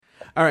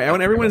All right, I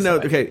want everyone to know.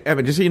 Okay,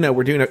 Evan, just so you know,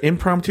 we're doing an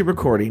impromptu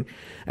recording,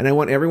 and I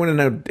want everyone to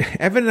know.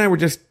 Evan and I were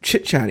just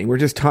chit chatting. We're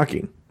just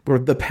talking. We're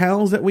the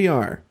pals that we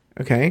are.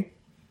 Okay,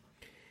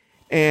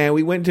 and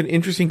we went to an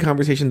interesting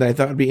conversation that I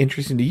thought would be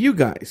interesting to you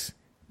guys,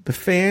 the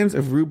fans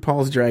of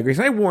RuPaul's Drag Race.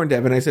 And I warned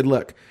Evan. I said,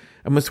 "Look,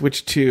 I'm gonna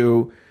switch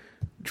to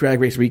Drag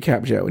Race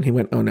recap, Joe," and he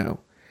went, "Oh no."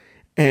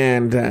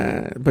 And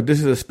but this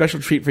is a special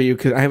treat for you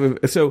because I have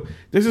a. So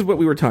this is what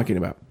we were talking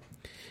about.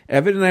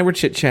 Evan and I were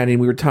chit-chatting.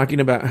 We were talking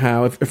about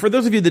how, for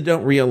those of you that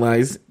don't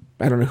realize,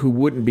 I don't know who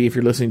wouldn't be if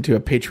you're listening to a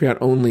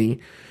Patreon-only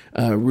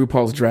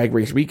RuPaul's Drag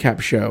Race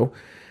recap show,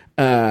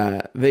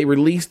 they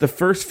released the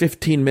first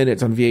 15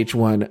 minutes on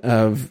VH1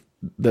 of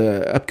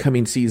the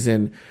upcoming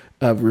season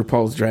of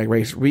RuPaul's Drag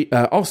Race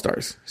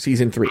All-Stars,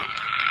 Season 3.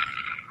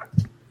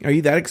 Are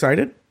you that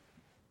excited?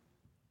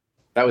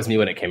 That was me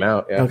when it came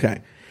out, yeah.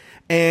 Okay.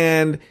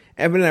 And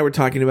Evan and I were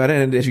talking about it,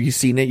 and as you'd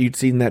seen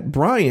that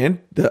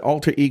Brian, the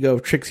alter ego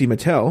of Trixie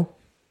Mattel,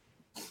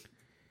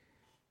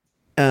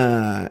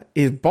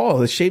 is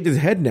bald, has shaved his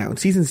head now. In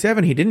season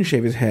 7, he didn't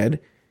shave his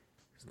head.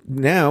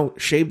 Now,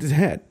 shaved his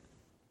head.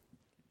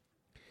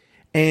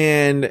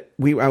 And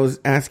I was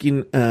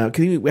asking,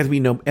 because as we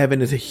know,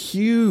 Evan is a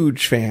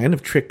huge fan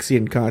of Trixie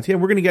and Katya.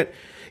 We're going to get,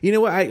 you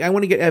know what, I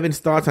want to get Evan's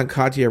thoughts on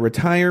Katya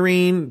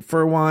retiring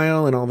for a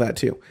while and all that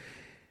too.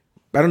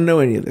 I don't know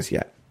any of this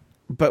yet.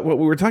 But what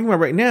we were talking about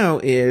right now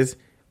is,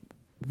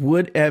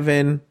 would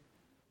Evan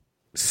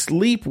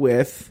sleep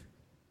with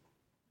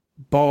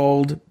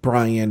bald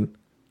Brian,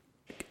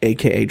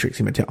 a.k.a.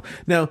 Trixie Mattel?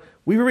 Now,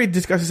 we've already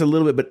discussed this a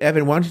little bit, but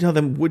Evan, why don't you tell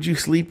them, would you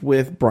sleep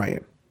with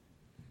Brian?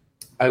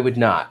 I would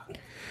not.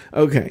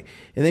 Okay.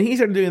 And then he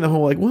started doing the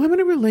whole, like, well, I'm in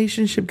a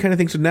relationship kind of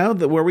thing. So now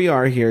that where we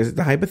are here is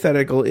the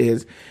hypothetical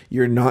is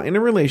you're not in a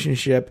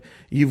relationship.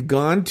 You've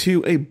gone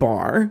to a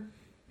bar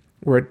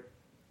where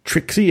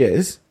Trixie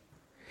is.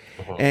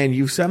 And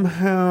you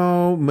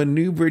somehow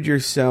maneuvered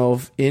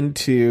yourself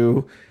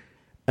into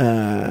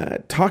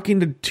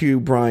talking to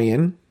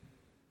Brian,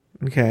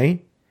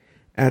 okay,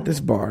 at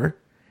this bar.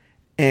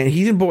 And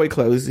he's in boy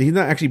clothes. He's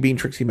not actually being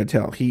Trixie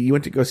Mattel. He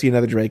went to go see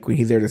another drag queen.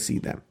 He's there to see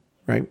them,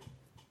 right?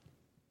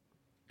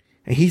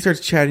 And he starts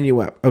chatting you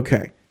up.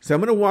 Okay. So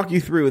I'm going to walk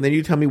you through, and then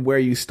you tell me where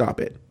you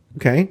stop it,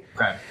 okay?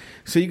 Okay.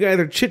 So you guys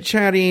are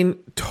chit-chatting.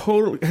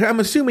 Totally.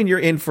 I'm assuming you're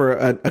in for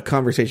a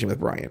conversation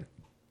with Brian.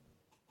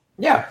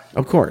 Yeah,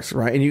 of course,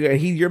 right? And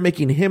you're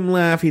making him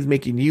laugh. He's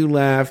making you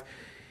laugh.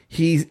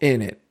 He's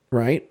in it,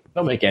 right?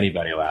 Don't make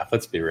anybody laugh.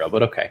 Let's be real,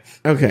 but okay.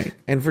 Okay.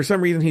 And for some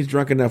reason, he's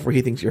drunk enough where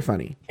he thinks you're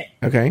funny.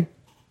 Okay.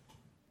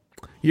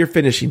 You're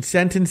finishing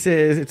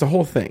sentences. It's a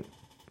whole thing.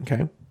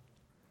 Okay.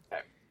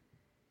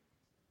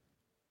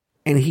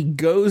 And he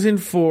goes in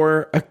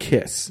for a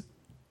kiss.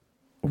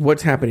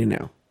 What's happening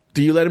now?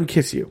 Do you let him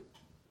kiss you?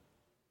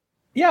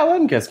 Yeah,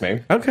 let him kiss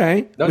me.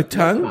 Okay. With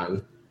tongue?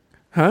 No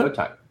Huh? No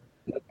tongue.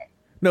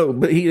 No,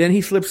 but then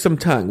he slips some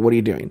tongue. What are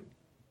you doing?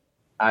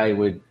 I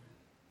would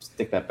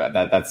stick that back.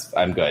 That's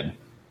I'm good.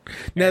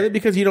 Now, is it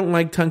because you don't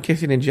like tongue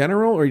kissing in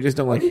general, or you just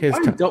don't like his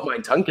tongue? I don't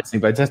mind tongue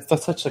kissing, but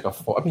that's such like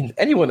I mean,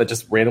 anyone that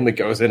just randomly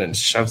goes in and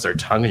shoves their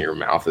tongue in your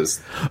mouth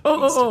is.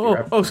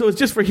 Oh! So it's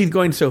just for he's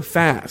going so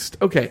fast.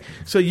 Okay,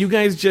 so you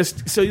guys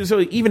just so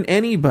even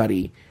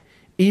anybody,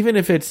 even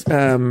if it's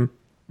I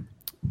don't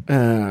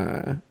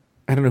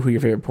know who your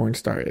favorite porn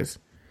star is.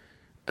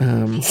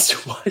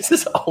 Why does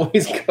this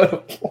always go to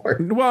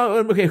porn? Well,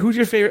 okay, who's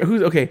your favorite?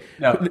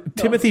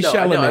 Timothy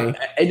Chalamet.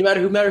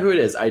 No matter who it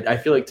is, I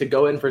feel like to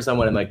go in for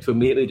someone and like to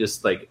immediately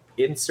just like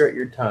insert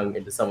your tongue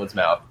into someone's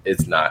mouth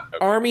is not okay.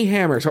 Army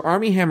Hammer. So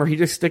Army Hammer, he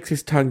just sticks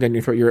his tongue down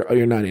your throat.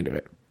 You're not into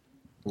it.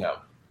 No.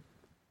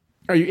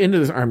 Are you into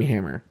this Army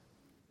Hammer?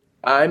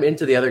 I'm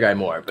into the other guy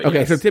more. But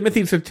okay, yes. so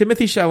Timothy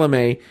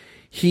Chalamet,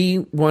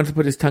 he wants to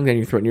put his tongue down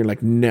your throat, and you're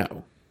like,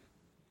 no.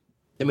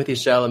 Timothy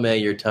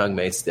Chalamet, your tongue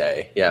may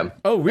stay. Yeah.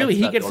 Oh, really?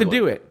 He gets to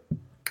do it.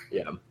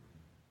 Yeah.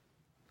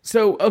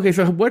 So okay,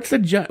 so what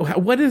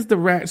is the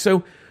rat?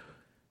 So,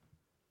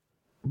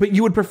 but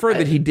you would prefer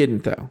that he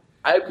didn't, though.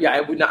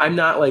 I would not. I'm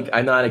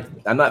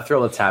not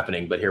thrilled it's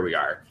happening, but here we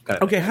are.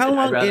 Okay, how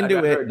long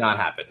into it? Not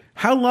happen.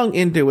 How long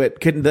into it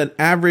can the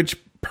average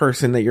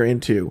person that you're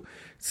into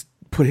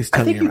put his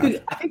tongue in your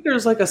mouth? I think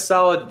there's like a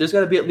solid. There's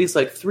got to be at least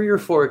like 3 or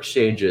 4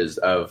 exchanges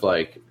of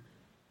like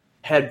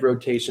head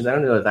rotations. I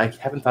don't know. I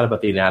haven't thought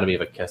about the anatomy of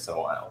a kiss in a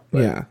while.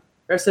 Yeah,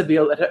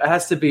 it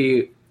has to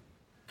be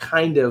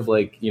kind of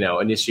like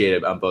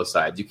initiated on both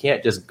sides. You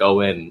can't just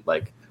go in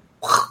like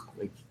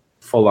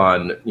full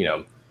on.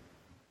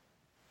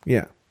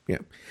 Yeah.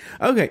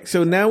 Okay,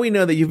 so now we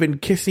know that you've been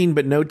kissing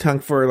but no tongue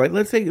for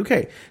let's say.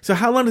 Okay, so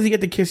how long does he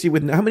get to kiss you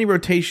with? How many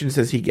rotations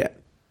does he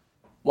get?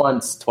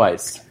 Once,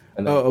 twice.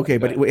 Okay,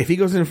 but if he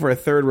goes in for a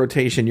third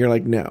rotation, you're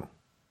like no.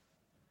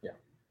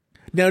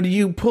 Now, do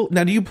you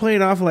play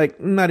it off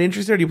like not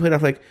interested, or do you play it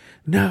off like,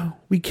 no,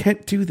 we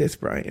can't do this,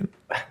 Brian?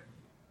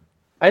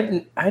 I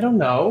don't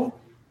know.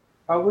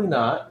 Probably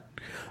not.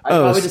 I'd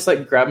probably just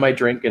like grab my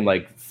drink and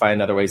like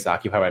find other ways to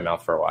occupy my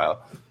mouth for a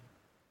while.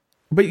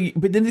 But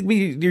then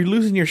you're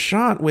losing your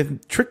shot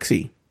with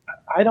Trixie.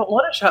 I don't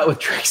want to chat with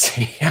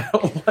Trixie. I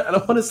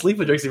don't want to sleep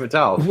with Trixie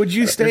Mattel. Would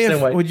you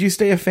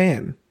stay a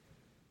fan?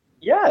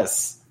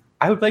 Yes.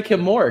 I would like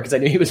him more because I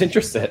knew he was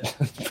interested.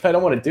 But I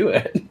don't want to do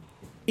it.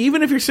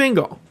 Even if you're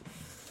single?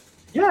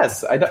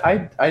 Yes.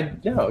 I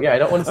no. Yeah, I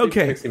don't want to sleep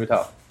with Trixie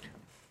Mattel.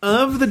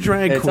 Of the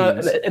drag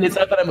queens. And it's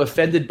not that I'm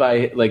offended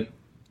by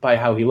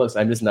how he looks.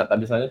 I'm just not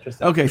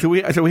interested. Okay, so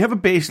we have a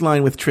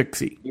baseline with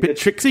Trixie. But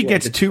Trixie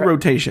gets 2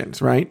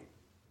 rotations, right?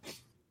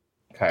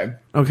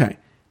 Okay.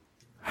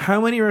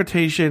 How many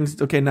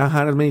rotations? Okay, now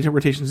how many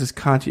rotations does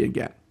Katya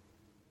get?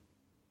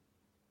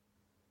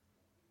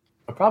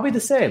 Probably the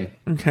same.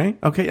 Okay.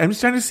 I'm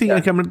just trying to see. Yeah.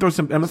 Like, I'm gonna throw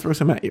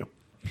some at you.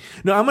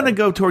 No, I'm gonna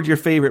go towards your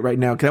favorite right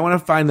now because I want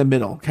to find the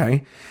middle.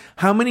 Okay.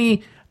 How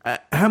many?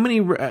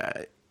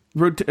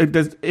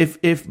 Does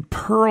if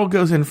Pearl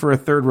goes in for a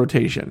 3rd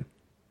rotation?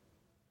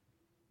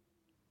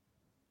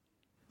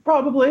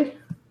 Probably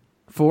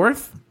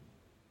 4th.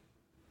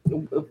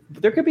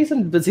 There could be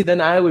some, but see,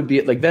 then I would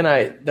be like, then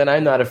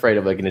I'm not afraid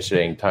of like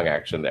initiating tongue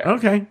action there.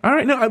 Okay, all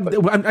right. No,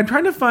 I'm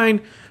trying to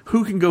find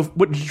who can go,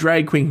 what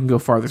drag queen can go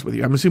farthest with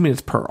you. I'm assuming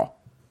it's Pearl.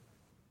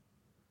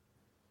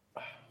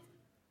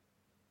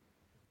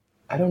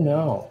 I don't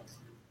know.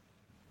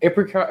 I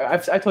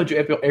told you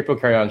April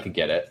Carry-On could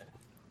get it.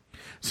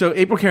 So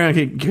April Carry-On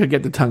could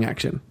get the tongue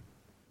action.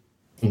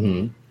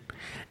 Mm-hmm.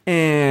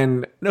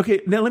 And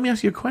okay, now let me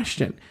ask you a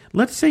question.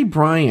 Let's say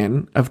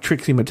Brian of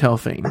Trixie Mattel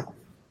fame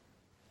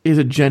is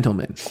a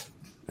gentleman,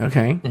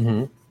 okay?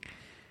 Mm-hmm.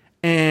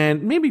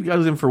 And maybe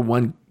goes in for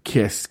one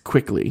kiss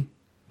quickly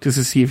just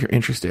to see if you're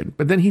interested.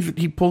 But then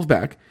he pulls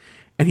back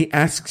and he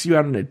asks you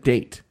out on a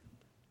date.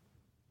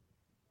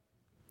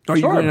 Are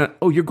you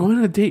you're going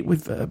on a date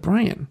with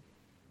Brian?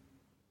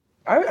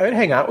 I'd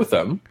hang out with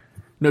them.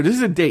 No, this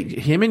is a date.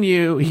 Him and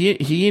you,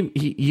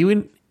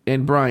 you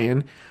and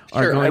Brian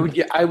are sure,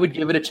 going. I would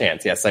give it a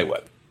chance. Yes, I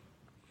would.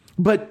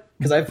 But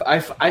because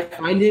I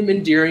find him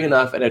endearing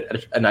enough,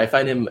 and I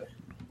find him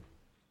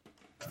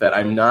that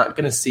I'm not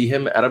going to see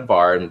him at a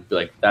bar and be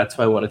like, that's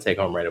who I want to take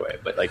home right away.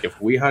 But like, if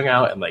we hung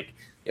out and like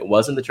it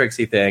wasn't the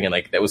Trixie thing and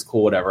like that was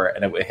cool, whatever,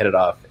 and it hit it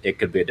off, it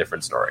could be a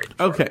different story.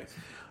 Okay,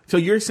 so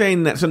you're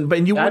saying that,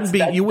 but you wouldn't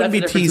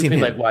be teasing him.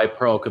 Like why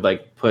Pearl could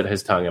like put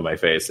his tongue in my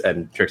face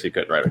and Trixie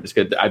couldn't, right?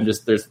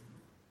 There's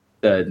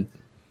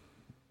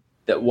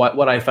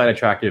what I find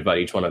attractive about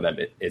each one of them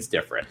is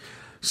different.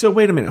 So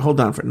wait a minute, hold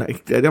on for a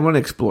minute. I want to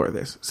explore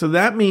this. So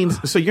that means,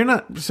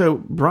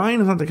 so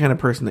Brian is not the kind of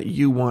person that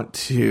you want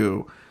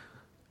to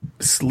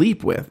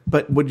sleep with,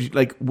 but would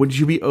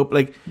you be open?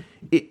 Like,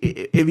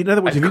 if in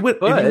other words, if you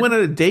went on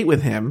a date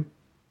with him,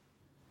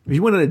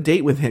 you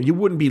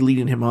wouldn't be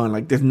leading him on.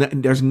 Like,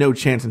 there's no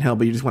chance in hell,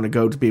 but you just want to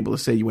go to be able to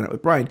say you went out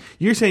with Brian.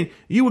 You're saying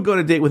you would go on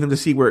a date with him to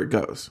see where it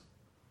goes.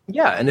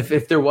 Yeah, and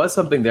if there was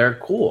something there,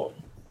 cool.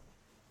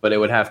 But it'd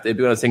be one of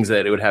those things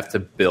that it would have to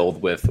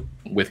build with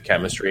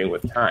chemistry and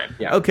with time.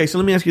 Yeah. Okay, so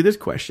let me ask you this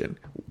question.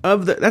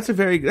 That's a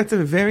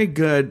very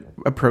good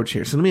approach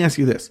here. So let me ask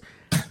you this: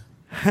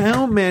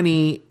 how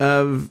many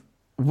can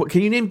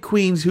you name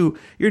queens who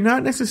you're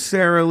not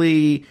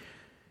necessarily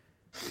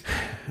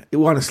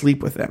want to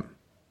sleep with them,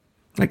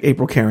 like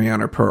April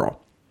Carry-On or Pearl,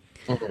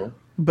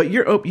 but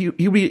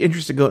you'd be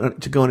interested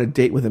to go on a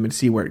date with them and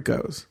see where it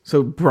goes?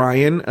 So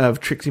Brian of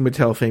Trixie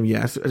Mattel fame,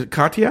 yes.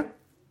 Katya.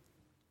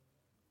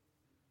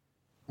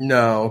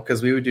 No,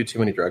 because we would do too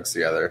many drugs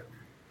together.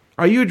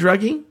 Are you a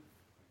druggie?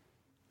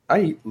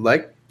 I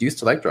used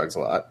to like drugs a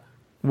lot.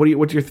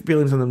 What's your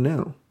feelings on them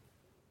now?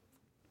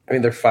 I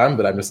mean, they're fun,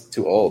 but I'm just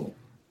too old.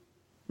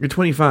 You're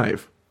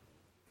 25.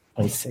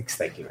 26,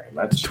 thank you very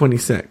much.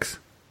 26.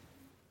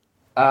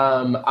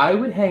 I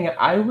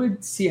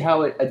would see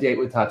how a date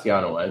with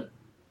Tatiana went.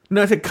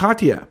 No, I said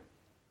Katya.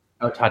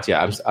 Oh,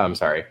 Tatya. I'm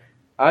sorry.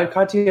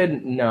 Katya,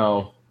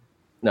 no.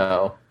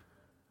 Oh,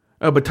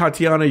 but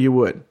Tatiana, you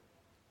would.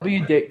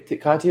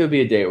 Katya would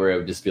be a date where it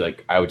would just be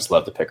like, I would just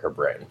love to pick her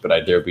brain,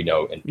 but there would be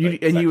no. You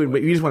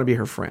just want to be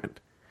her friend.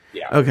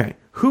 Yeah. Okay.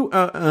 Who?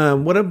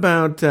 What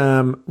about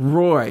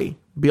Roy,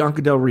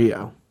 Bianca Del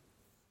Rio?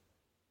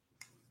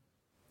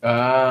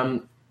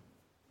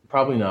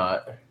 Probably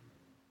not.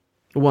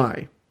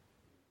 Why?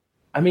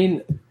 I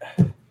mean,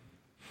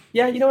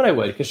 yeah, you know what? I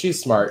would, because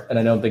she's smart, and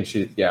I don't think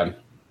yeah.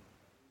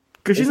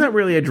 Because she's not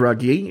really a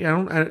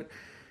druggie.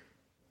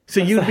 So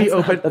you'd be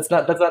open. That's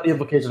not the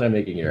implication I'm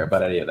making here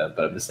about any of them.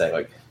 But I'm just saying,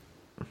 like.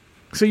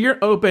 So you're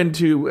open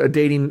to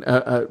dating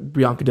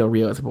Bianca Del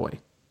Rio as a boy?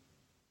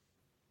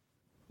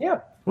 Yeah.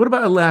 What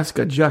about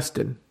Alaska,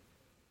 Justin?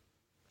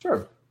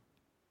 Sure.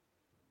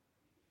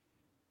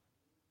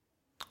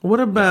 What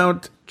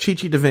about Chi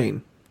Chi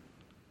DeVayne?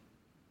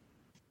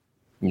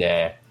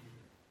 Nah.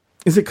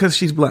 Is it because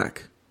she's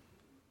black?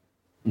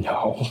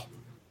 No.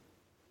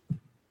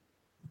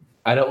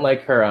 I don't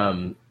like her.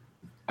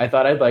 I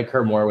thought I'd like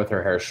her more with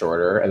her hair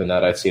shorter, and then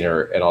that I've seen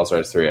her in All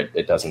Stars 3,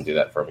 it doesn't do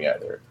that for me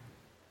either.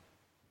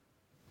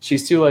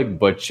 She's too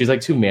she's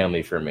too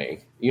manly for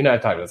me. You know,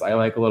 I've talked about this. I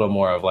like a little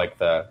more of like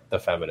the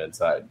feminine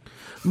side.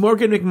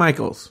 Morgan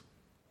McMichaels.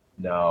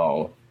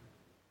 No.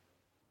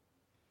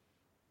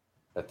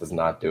 That does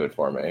not do it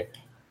for me.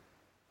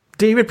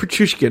 David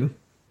Petrushkin.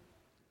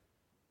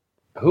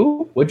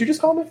 Who? What'd you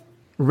just call me?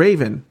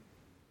 Raven.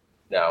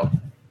 No.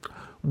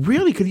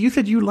 Really? Because you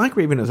said you like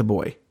Raven as a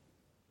boy.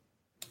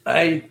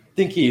 I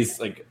think he's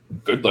like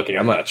good looking.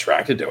 I'm not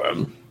attracted to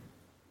him.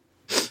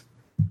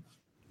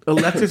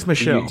 Alexis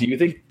Michelle. Do you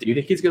think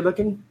he's good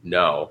looking?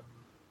 No.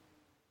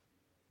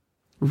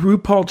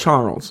 RuPaul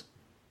Charles.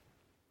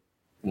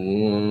 I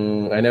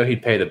know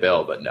he'd pay the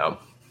bill, but no.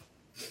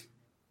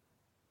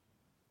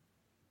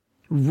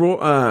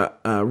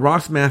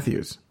 Ross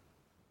Matthews.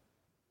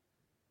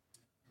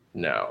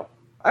 No.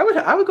 I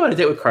would go on a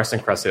date with Carson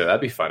Crusoe. That'd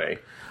be funny.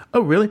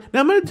 Oh, really? Now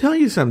I'm going to tell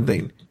you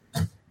something.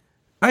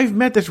 I've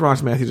met this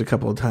Ross Matthews a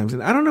couple of times,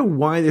 and I don't know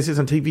why this is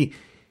on TV.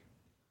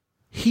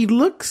 He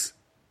looks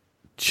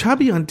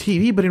chubby on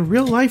TV, but in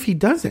real life, he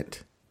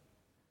doesn't.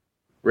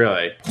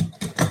 Really?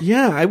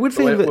 Yeah, I would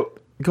say that.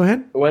 Go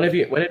ahead. When have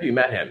you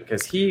met him?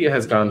 Because he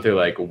has gone through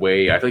I feel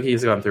like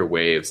he's gone through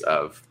waves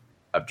of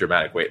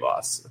dramatic weight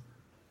loss.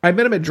 I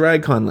met him at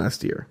DragCon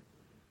last year.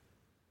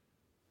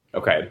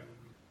 Okay.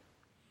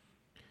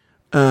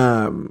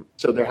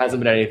 So there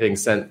hasn't been anything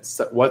since.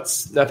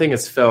 Nothing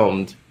is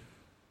filmed.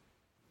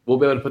 We'll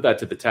be able to put that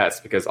to the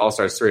test because All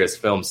Stars 3 has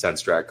filmed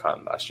since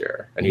DragCon last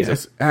year, and he's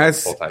as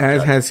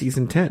has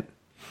season 10.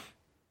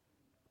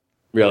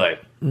 Really?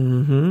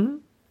 Mm-hmm.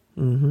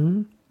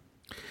 Mm-hmm.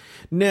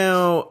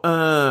 Now,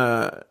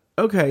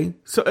 okay.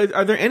 So,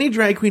 are there any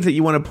drag queens that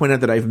you want to point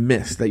out that I've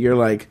missed that you're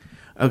like,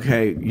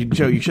 okay,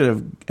 Joe, you should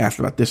have asked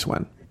about this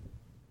one?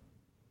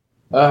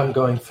 I'm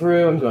going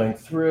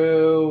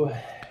through.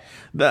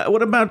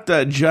 What about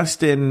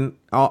Justin,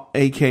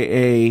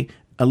 a.k.a.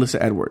 Alyssa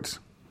Edwards?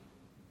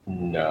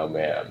 No,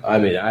 ma'am. I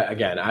mean,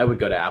 I would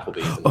go to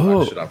Applebee's and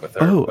watch it up with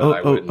her, but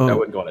I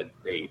wouldn't go on a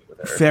date with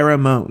her.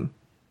 Pheromone.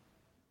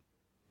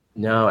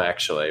 No,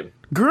 actually.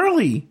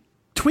 Girly.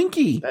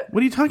 Twinkie.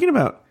 What are you talking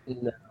about?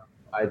 No.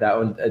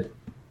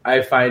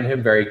 I find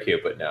him very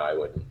cute, but no, I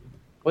wouldn't.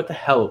 What the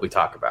hell would we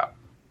talk about?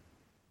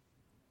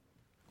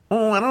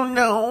 Oh, I don't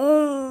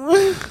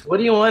know. What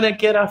do you want to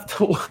get off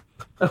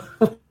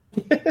the...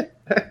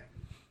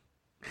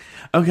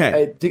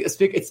 Okay. It's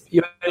because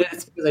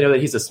I know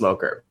that he's a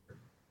smoker.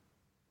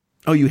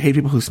 Oh, you hate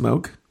people who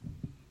smoke?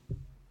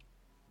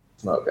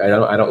 Smoke. I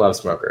don't love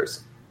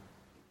smokers.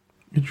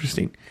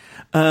 Interesting.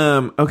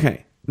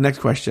 Okay. Next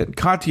question.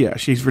 Katya.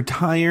 She's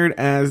retired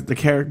as the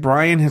character.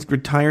 Brian has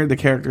retired the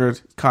character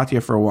as Katya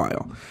for a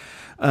while.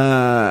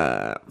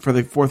 For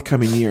the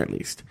forthcoming year, at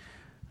least.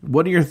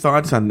 What are your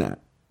thoughts on that?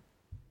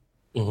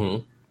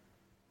 Mm-hmm.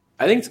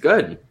 I think it's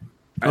good.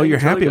 Oh, you're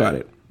happy about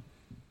it?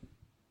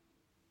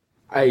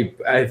 I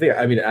think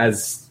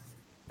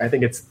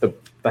it's the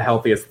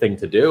healthiest thing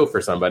to do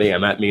for somebody,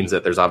 and that means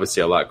that there's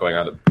obviously a lot going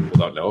on that people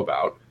don't know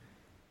about.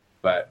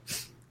 But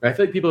I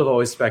feel like people have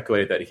always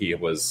speculated that he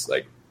was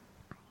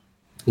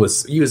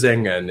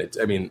using, and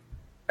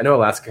I know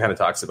Alaska kind of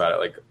talks about it.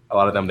 Like a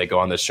lot of them, they go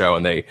on this show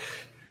and they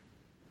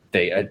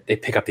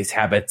pick up these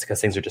habits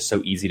because things are just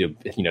so easy to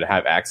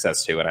have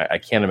access to, and I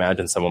can't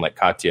imagine someone like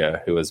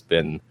Katya, who has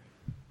been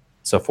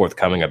so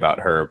forthcoming about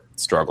her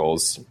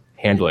struggles,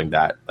 handling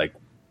that like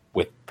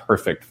with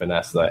perfect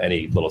finesse,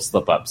 any little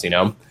slip ups,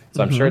 So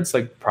I'm sure it's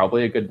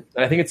probably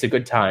I think it's a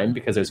good time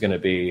because there's going to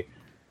be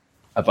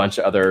a bunch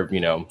of other,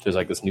 there's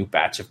like this new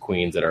batch of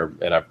queens that are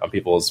on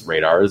people's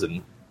radars,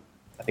 and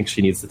I think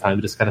she needs the time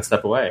to just kind of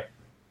step away.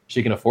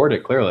 She can afford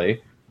it,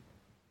 clearly.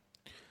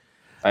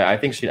 I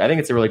think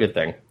it's a really good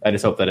thing. I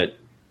just hope that it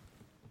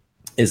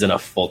isn't a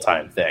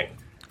full-time thing.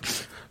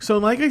 So,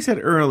 like I said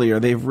earlier,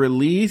 they've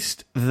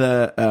released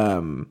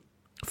the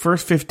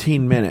first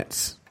 15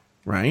 minutes,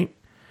 right?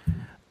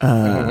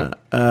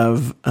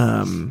 Of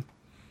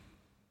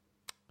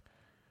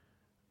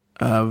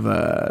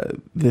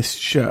this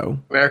show,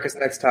 America's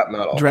Next Top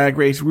Model, Drag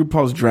Race,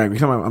 RuPaul's Drag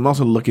Race. I'm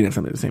also looking at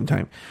something at the same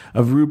time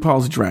of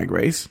RuPaul's Drag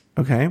Race.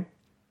 Okay,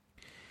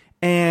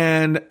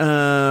 and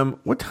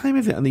what time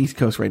is it on the East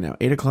Coast right now?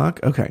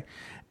 8:00. Okay,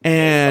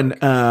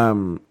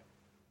 and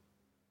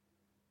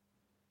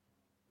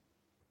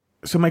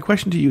so my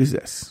question to you is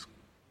this.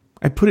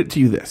 I put it to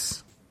you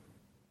this.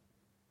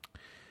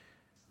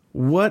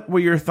 What were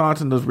your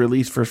thoughts on those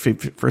released first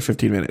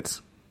 15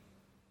 minutes?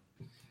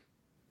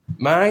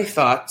 My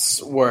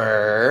thoughts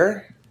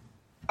were,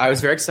 I was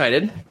very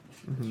excited.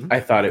 Mm-hmm. I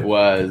thought it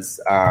was,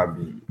 I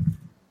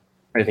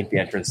think the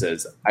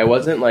entrances, I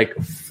wasn't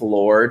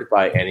floored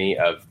by any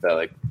of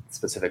the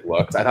specific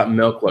looks. I thought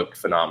Milk looked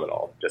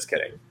phenomenal. Just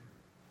kidding.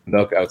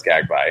 Milk, I was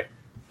gagged by.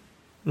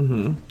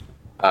 Mm-hmm.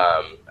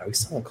 Are we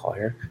still on call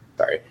here?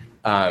 Sorry.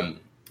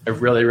 I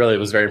really, really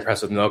was very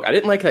impressed with Milk. I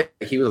didn't like that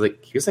he was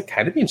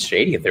kind of being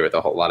shady there with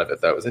a whole lot of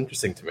it, though. It was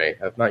interesting to me.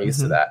 I'm not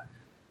used to that.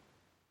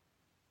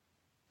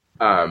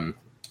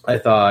 I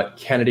thought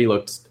Kennedy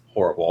looked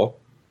horrible.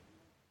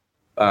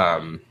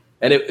 And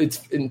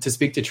to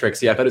speak to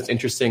Trixie, I thought it was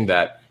interesting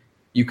that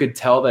you could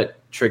tell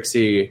that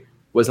Trixie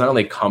was not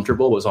only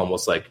comfortable, was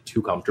almost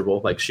too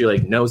comfortable. She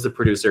knows the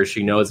producer,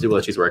 she knows the people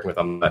that she's working with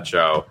on that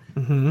show.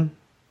 Mm-hmm.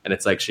 And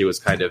it's she was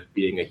kind of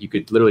being you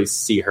could literally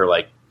see her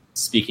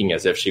speaking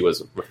as if she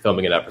was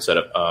filming an episode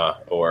of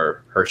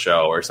or her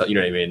show or something.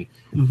 You know what I mean?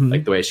 Mm-hmm.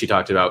 Like the way she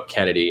talked about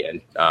Kennedy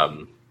and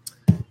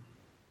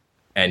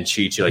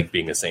Chi-Chi like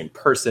being the same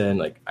person.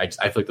 Like I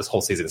feel like this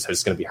whole season is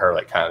just going to be her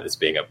like kind of just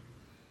being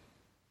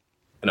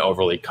an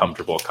overly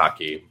comfortable,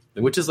 cocky,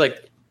 which is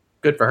like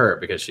good for her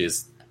because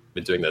she's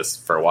been doing this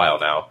for a while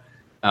now.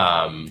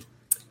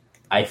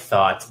 I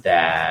thought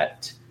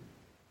that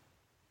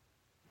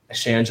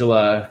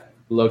Shangela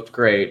looked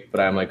great, but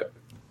I'm like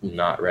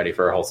not ready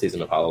for a whole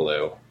season of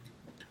Hallelujah.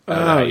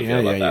 Oh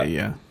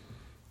yeah.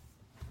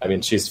 I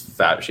mean, she's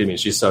fat.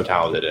 She's so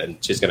talented,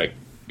 and she's gonna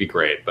be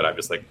great. But I'm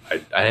just like,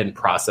 I hadn't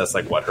processed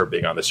like what her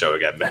being on the show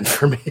again meant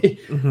for me.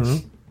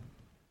 Mm-hmm.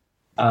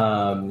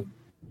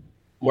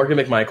 Morgan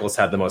McMichaels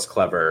had the most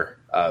clever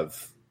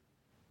of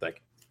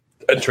like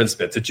entrance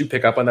bits. Did you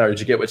pick up on that, or did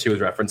you get what she was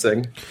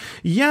referencing?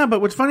 Yeah,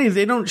 but what's funny is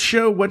they don't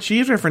show what she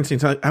is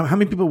referencing. So how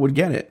many people would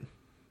get it?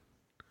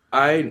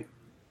 I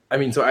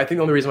mean, so I think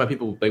the only reason why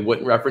they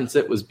wouldn't reference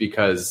it was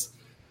because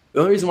the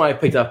only reason why I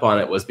picked up on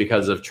it was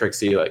because of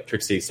Trixie. Like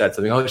Trixie said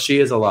something, oh, she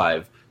is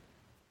alive,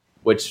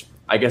 which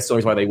I guess the only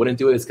reason why they wouldn't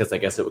do it is because I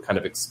guess it would kind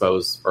of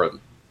expose or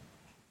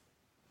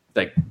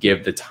like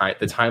give the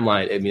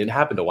timeline. I mean, it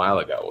happened a while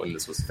ago when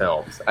this was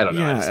filmed. I don't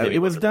know. Yeah, it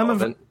was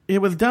dumb. It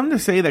was dumb to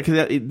say that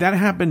because that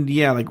happened.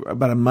 Yeah, like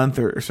about a month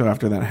or so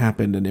after that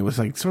happened, and it was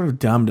like sort of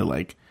dumb to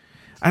like.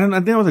 I don't know. I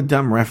think that was a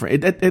dumb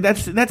reference.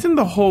 That's in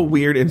the whole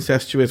weird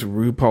incestuous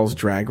RuPaul's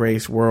Drag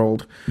Race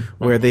world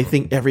where they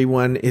think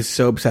everyone is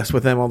so obsessed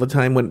with them all the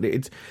time.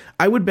 When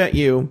I would bet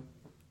you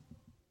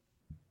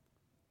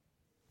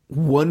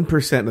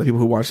 1% of the people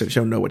who watch that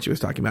show know what she was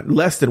talking about.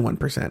 Less than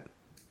 1%.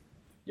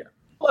 Yeah.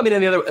 Well, I mean,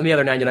 and the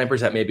other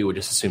 99% maybe would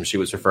just assume she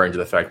was referring to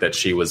the fact that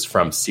she was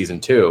from season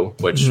 2,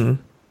 which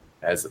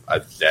has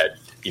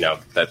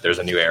that there's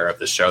a new era of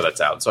the show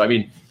that's out. So I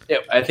mean.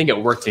 I think it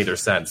worked in either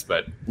sense,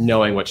 but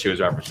knowing what she was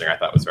referencing, I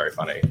thought was very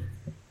funny.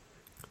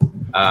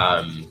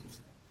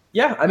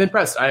 Yeah, I'm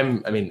impressed.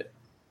 I'm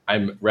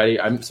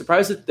ready. I'm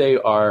surprised that they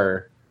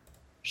are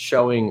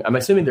showing. I'm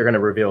assuming they're going to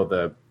reveal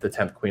the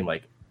 10th queen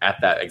like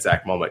at that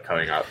exact moment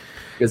coming up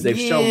because they've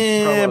shown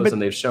promos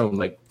and they've shown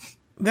like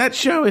that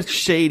show is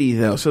shady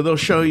though. So they'll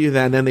show you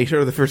that, and then they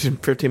show the first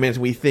 15 minutes.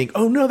 And we think,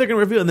 oh no, they're going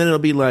to reveal, and then it'll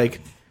be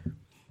like,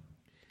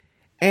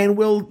 and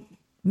we'll.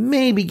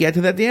 Maybe get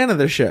to that at the end of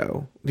the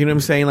show. You know what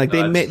I'm saying? Like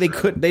they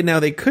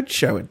could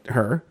show it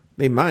her.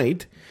 They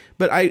might,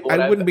 but I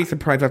wouldn't be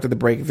surprised after the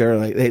break if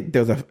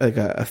there's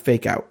a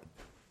fake out.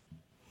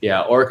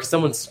 Yeah, or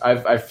because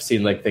I've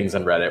seen like things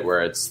on Reddit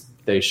where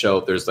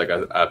there's like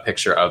a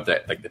picture of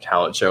the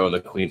talent show and the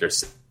queens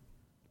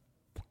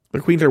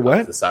are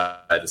what? The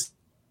side.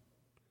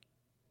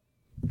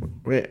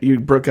 Wait, you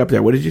broke up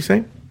there. What did you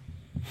say?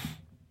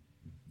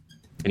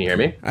 Can you hear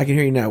me? I can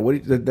hear you now.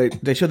 What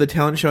they show the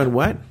talent show and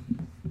what?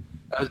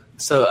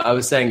 So I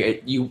was saying,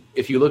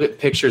 if you look at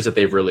pictures that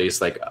they've released,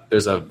 like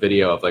there's a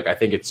video of like I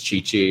think it's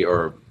Chi-Chi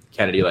or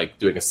Kennedy like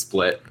doing a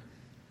split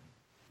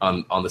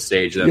on the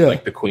stage, and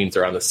like the queens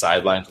are on the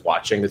sidelines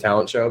watching the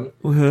talent show,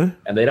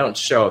 and they don't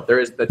show. There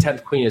is the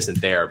 10th queen isn't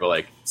there, but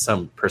like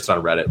some person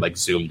on Reddit like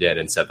zoomed in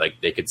and said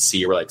like they could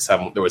see where like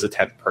there was a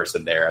 10th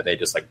person there, and they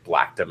just like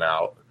blacked them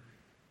out.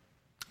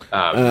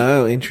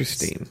 Oh,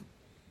 interesting.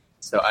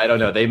 So I don't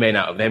know. They may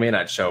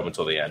not show them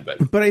until the end, but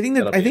I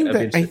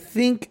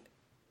think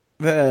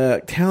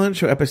the talent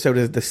show episode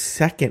is the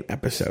second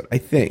episode. I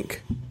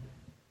think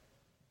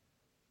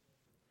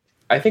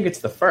it's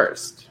the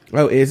first.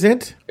 Oh, is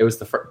it? It was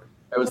the first.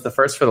 It was the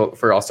first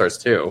for All Stars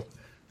 2.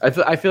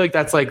 I feel like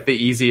that's like the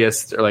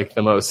easiest or like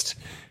the most,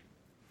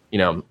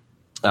 I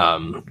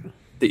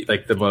think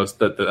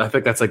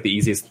that's like the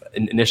easiest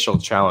initial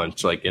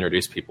challenge to like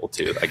introduce people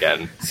to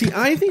again. See,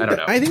 I think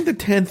the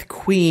 10th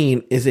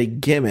queen is a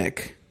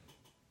gimmick.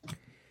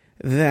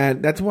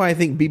 That's why I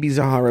think Bibi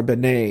Zahara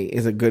Benet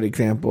is a good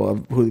example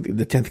of who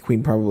the 10th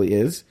queen probably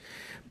is.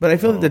 But I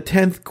feel that the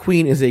 10th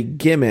queen is a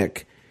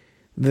gimmick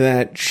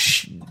that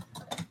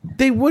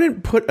they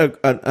wouldn't put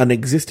an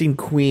existing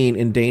queen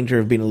in danger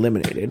of being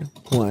eliminated.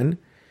 One.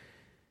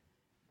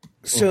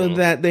 So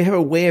that they have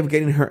a way of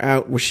getting her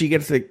out where she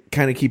gets to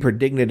kind of keep her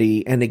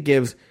dignity, and it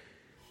gives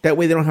that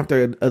way they don't have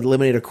to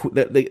eliminate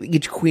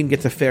each queen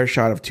gets a fair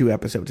shot of 2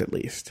 episodes at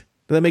least.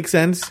 Does that make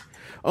sense?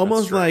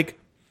 Almost like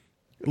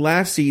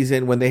last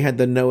season when they had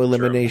the no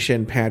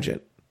elimination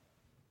pageant.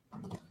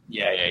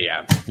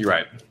 Yeah. You're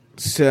right.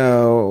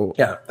 So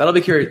yeah, that'll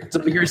be curious.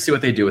 I'll be curious to see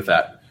what they do with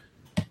that.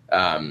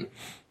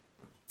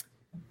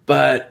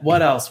 But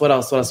what else? What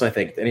else do I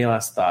think? Any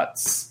last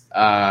thoughts?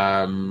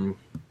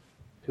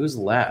 Who's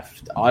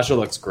left? Aja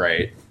looks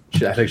great.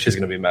 I think she's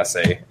going to be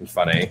messy and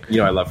funny.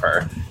 I love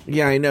her.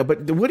 Yeah, I know.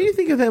 But what do you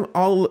think of them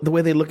all? The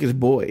way they look as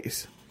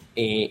boys?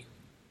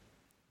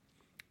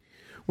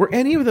 Were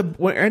any of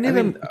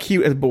them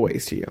cute as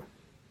boys to you?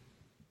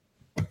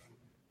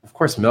 Of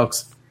course,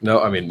 Milk's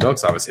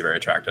obviously very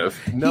attractive.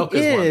 Milk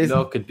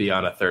could be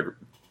on a third.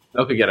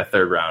 Milk could get a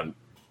third round.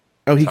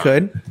 Oh, he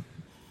could.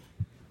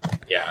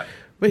 Yeah.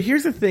 But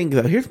here's the thing,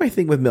 though. Here's my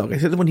thing with Milk. I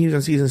said it when he was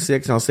on season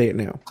 6, and I'll say it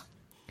now.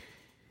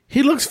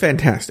 He looks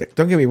fantastic.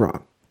 Don't get me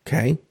wrong.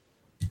 Okay.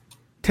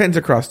 10s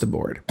across the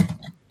board.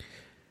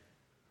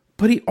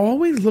 But he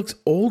always looks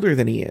older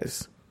than he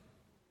is.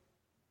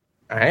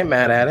 I ain't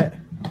mad at it.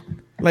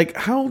 Like,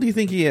 how old do you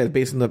think he is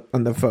based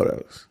on the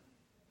photos?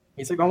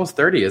 He's like almost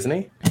 30, isn't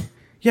he?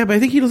 Yeah, but I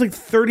think he looks like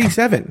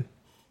 37.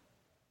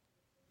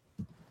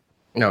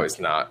 No, he's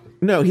not.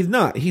 No, he's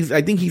not.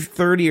 I think he's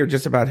 30 or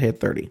just about hit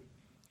 30.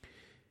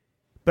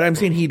 But I'm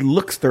saying he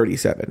looks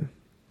 37.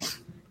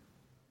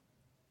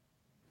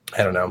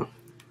 I don't know.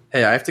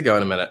 Hey, I have to go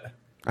in a minute.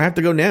 I have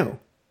to go now.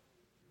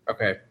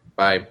 Okay,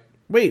 bye.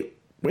 Wait.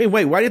 Why do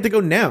you have to go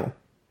now?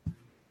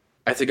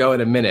 I have to go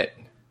in a minute.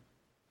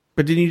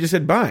 But didn't you just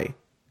said bye?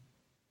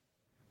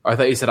 I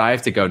thought you said I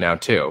have to go now,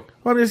 too.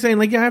 Well, I'm just saying,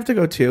 like, yeah, I have to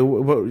go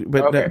too.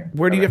 But Okay.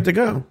 Where do you have to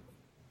go?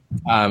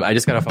 I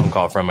just got a phone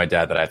call from my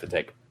dad that I have to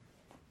take.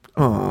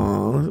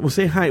 Oh, well,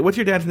 say hi. What's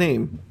your dad's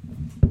name?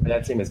 My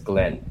dad's name is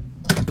Glenn.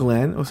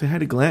 Glenn. Oh, say hi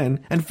to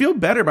Glenn. And feel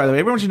better, by the way.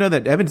 Everyone should know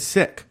that Evan's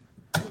sick.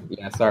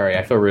 Yeah, sorry.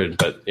 I feel rude,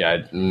 but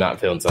yeah, I'm not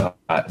feeling so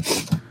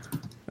hot.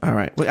 All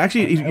right. Well,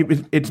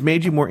 actually, it's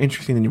made you more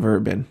interesting than you've ever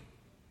been.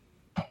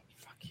 Fuck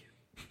you.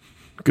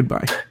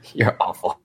 Goodbye. You're awful.